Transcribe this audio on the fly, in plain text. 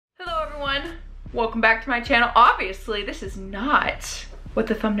everyone, welcome back to my channel. Obviously this is not what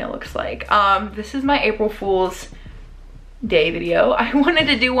the thumbnail looks like. This is my April Fool's Day video. I wanted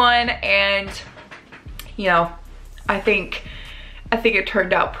to do one and you know, I think it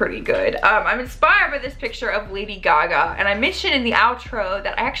turned out pretty good. I'm inspired by this picture of Lady Gaga, and I mentioned in the outro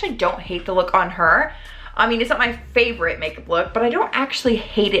that I actually don't hate the look on her. I mean, it's not my favorite makeup look, but I don't actually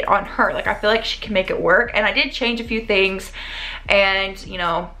hate it on her. Like, I feel like she can make it work, and I did change a few things and, you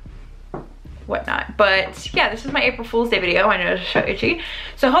know, whatnot. But yeah, this is my April Fool's Day video. I know it's so itchy.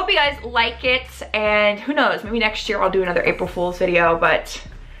 So I hope you guys like it, and who knows, maybe next year I'll do another April Fool's video, but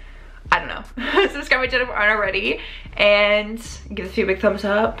I don't know. Subscribe to my channel if you aren't already, and give this video a big thumbs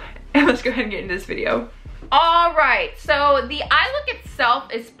up, and let's go ahead and get into this video. All right, so the eye look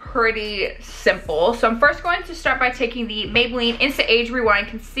itself is pretty simple. So I'm first going to start by taking the Maybelline Instant Age Rewind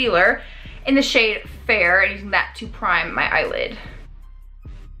Concealer in the shade Fair and using that to prime my eyelid.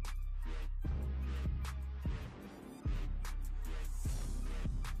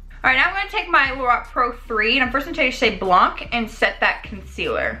 All right, now I'm gonna take my Lorac Pro 3, and I'm first gonna take shade Blanc and set that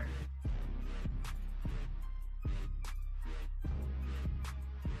concealer.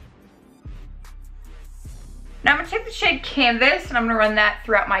 Now I'm gonna take the shade Canvas and I'm gonna run that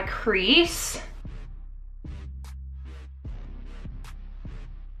throughout my crease.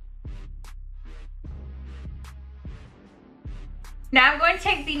 Now I'm going to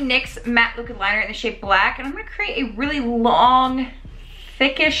take the NYX Matte Liquid Liner in the shade Black, and I'm gonna create a really long,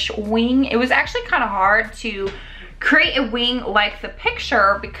 thickish wing. It was actually kind of hard to create a wing like the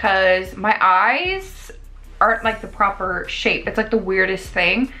picture because my eyes aren't like the proper shape. It's like the weirdest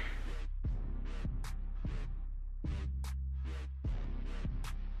thing.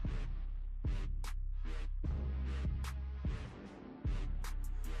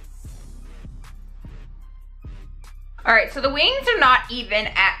 All right, so the wings are not even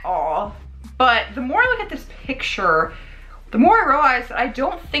at all, but the more I look at this picture, the more I realize that I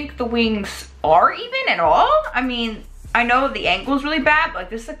don't think the wings are even at all. I mean, I know the angle is really bad, but like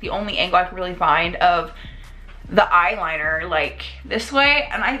this is like the only angle I can really find of the eyeliner, like this way,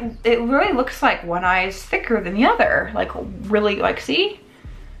 and it really looks like one eye is thicker than the other. Like really, like see?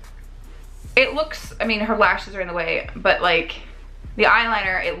 It looks, I mean, her lashes are in the way, but like the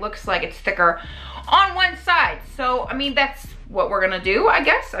eyeliner, it looks like it's thicker on one side. So I mean, that's what we're gonna do, I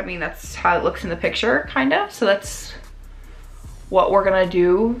guess. I mean, that's how it looks in the picture, kind of. So that's what we're gonna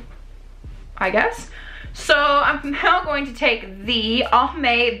do, I guess. So I'm now going to take the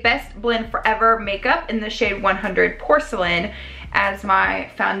Almay Best Blend Forever makeup in the shade 100 Porcelain as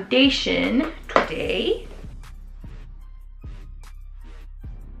my foundation today.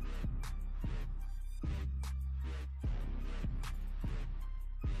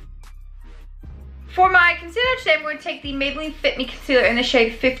 For my concealer today, I'm going to take the Maybelline Fit Me Concealer in the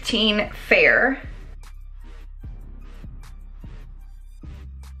shade 15 Fair.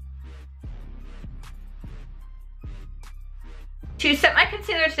 To set my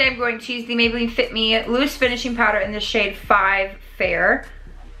concealer today, I'm going to use the Maybelline Fit Me Loose Finishing Powder in the shade 5 Fair.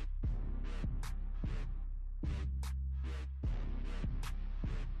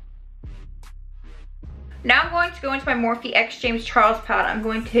 Now I'm going to go into my Morphe X James Charles palette. I'm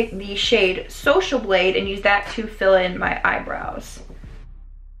going to take the shade Social Blade and use that to fill in my eyebrows.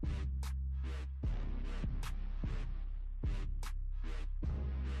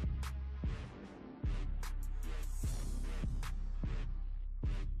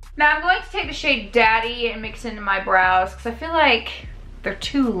 Now I'm going to take the shade Daddy and mix it into my brows because I feel like they're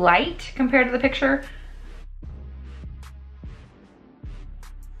too light compared to the picture.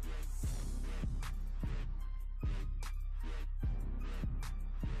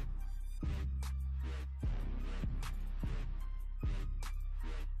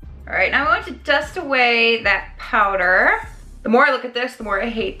 All right, now I'm going to dust away that powder. The more I look at this, the more I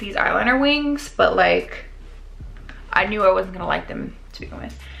hate these eyeliner wings, but like, I knew I wasn't gonna like them to begin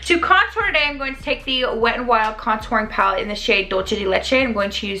with. To contour today, I'm going to take the Wet n Wild contouring palette in the shade Dolce di Leche. I'm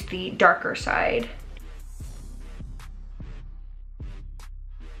going to use the darker side.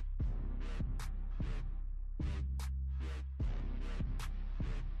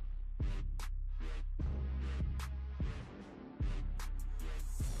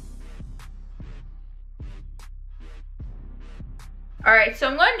 All right, so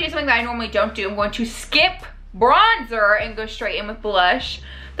I'm going to do something that I normally don't do. I'm going to skip bronzer and go straight in with blush.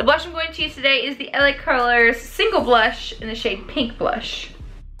 The blush I'm going to use today is the LA Colors Single Blush in the shade Pink Blush.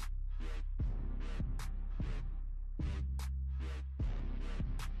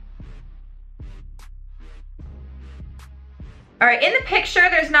 All right, in the picture,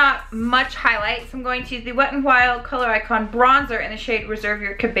 there's not much highlight, so I'm going to use the Wet n Wild Color Icon Bronzer in the shade Reserve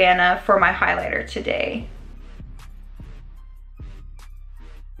Your Cabana for my highlighter today.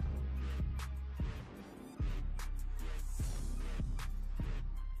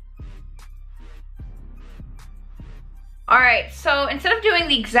 All right, so instead of doing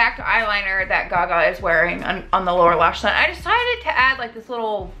the exact eyeliner that Gaga is wearing on the lower lash line, I decided to add like this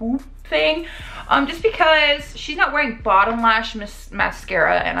little whoop thing, just because she's not wearing bottom lash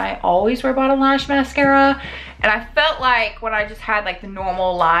mascara, and I always wear bottom lash mascara, and I felt like when I just had like the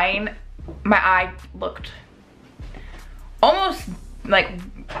normal line, my eye looked almost like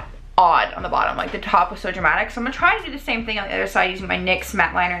odd on the bottom, like the top was so dramatic. So I'm gonna try to do the same thing on the other side using my NYX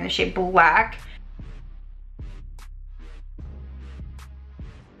matte liner in the shade Black.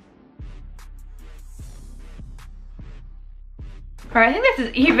 All right, I think that's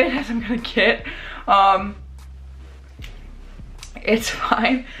as even as I'm gonna get. It's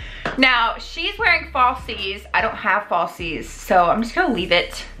fine. Now, she's wearing falsies. I don't have falsies, so I'm just gonna leave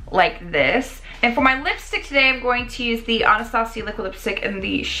it like this. And for my lipstick today, I'm going to use the Anastasia liquid lipstick in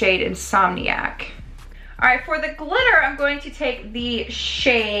the shade Insomniac. All right, for the glitter, I'm going to take the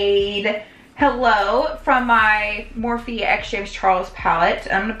shade Hello from my Morphe X James Charles palette.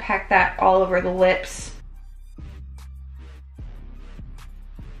 I'm gonna pack that all over the lips.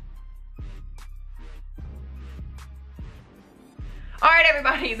 Alright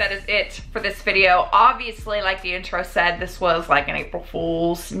everybody, that is it for this video. Obviously, like the intro said, this was like an April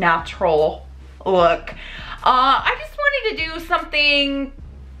Fool's natural look. I just wanted to do something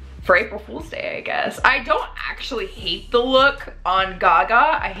for April Fool's Day, I guess. I don't actually hate the look on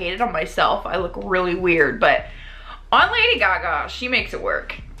Gaga. I hate it on myself. I look really weird, but on Lady Gaga, she makes it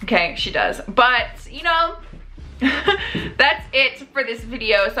work. Okay, she does. But, you know, that's it for this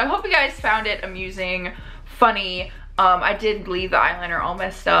video. So I hope you guys found it amusing, funny. I did leave the eyeliner all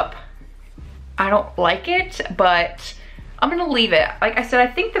messed up. I don't like it, but I'm gonna leave it. Like I said,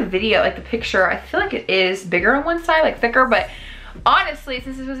 I think the video, like the picture, I feel like it is bigger on one side, like thicker, but honestly,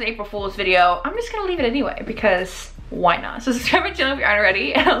 since this was an April Fool's video, I'm just gonna leave it anyway because why not? So subscribe to my channel if you aren't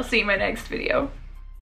already, and I'll see you in my next video.